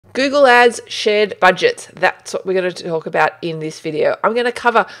Google Ads shared budgets. That's what we're going to talk about in this video. I'm going to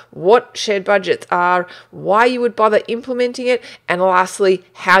cover what shared budgets are, why you would bother implementing it, and lastly,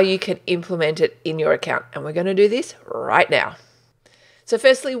 how you can implement it in your account. And we're going to do this right now. So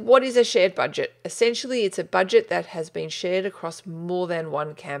firstly, what is a shared budget? Essentially, it's a budget that has been shared across more than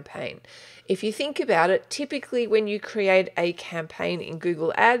one campaign. If you think about it, typically when you create a campaign in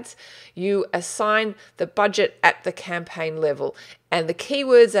Google Ads, you assign the budget at the campaign level, and the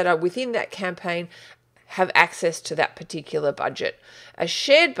keywords that are within that campaign have access to that particular budget. A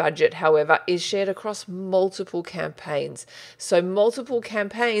shared budget, however, is shared across multiple campaigns. So multiple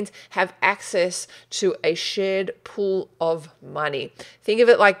campaigns have access to a shared pool of money. Think of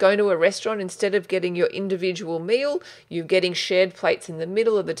it like going to a restaurant. Instead of getting your individual meal, you're getting shared plates in the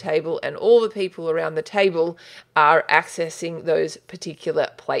middle of the table, and all the people around the table are accessing those particular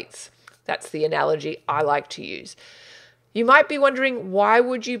plates. That's the analogy I like to use. You might be wondering, why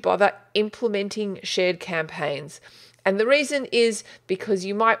would you bother implementing shared campaigns? And the reason is because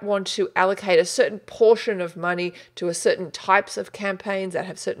you might want to allocate a certain portion of money to a certain types of campaigns that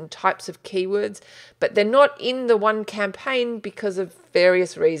have certain types of keywords, but they're not in the one campaign because of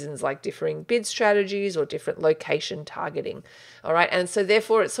various reasons like differing bid strategies or different location targeting. All right, and so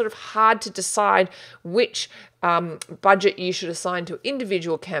therefore it's sort of hard to decide which budget you should assign to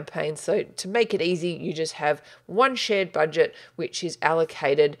individual campaigns. So to make it easy, you just have one shared budget which is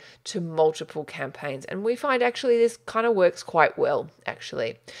allocated to multiple campaigns. And we find actually this kind of works quite well,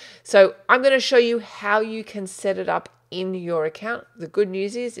 actually. So I'm going to show you how you can set it up in your account. The good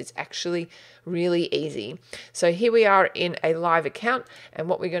news is it's actually really easy. So here we are in a live account, and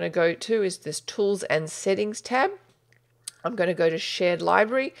what we're going to go to is this Tools and Settings tab. I'm going to go to Shared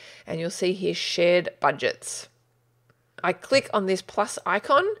Library, and you'll see here Shared Budgets. I click on this plus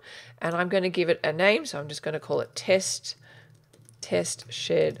icon, and I'm going to give it a name. So I'm just going to call it Test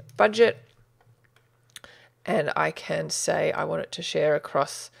Shared Budget. And I can say I want it to share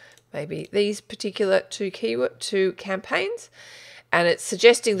across maybe these particular two campaigns. And it's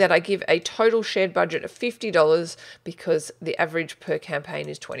suggesting that I give a total shared budget of $50 because the average per campaign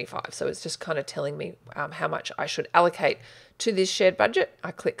is $25. So it's just kind of telling me how much I should allocate to this shared budget.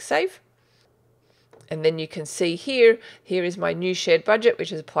 I click Save. And then you can see here is my new shared budget,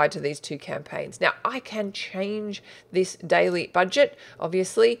 which is applied to these two campaigns. Now, I can change this daily budget,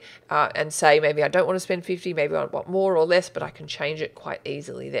 obviously, and say maybe I don't want to spend 50, maybe I want more or less, but I can change it quite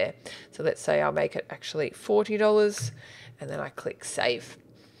easily there. So let's say I'll make it actually $40, and then I click Save.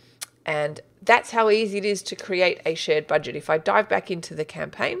 And that's how easy it is to create a shared budget. If I dive back into the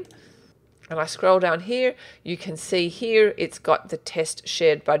campaign, and I scroll down here, you can see here it's got the test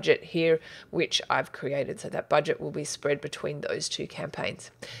shared budget here, which I've created. So that budget will be spread between those two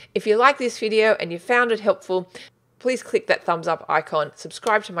campaigns. If you like this video and you found it helpful, please click that thumbs up icon,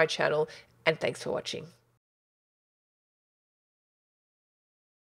 subscribe to my channel, and thanks for watching.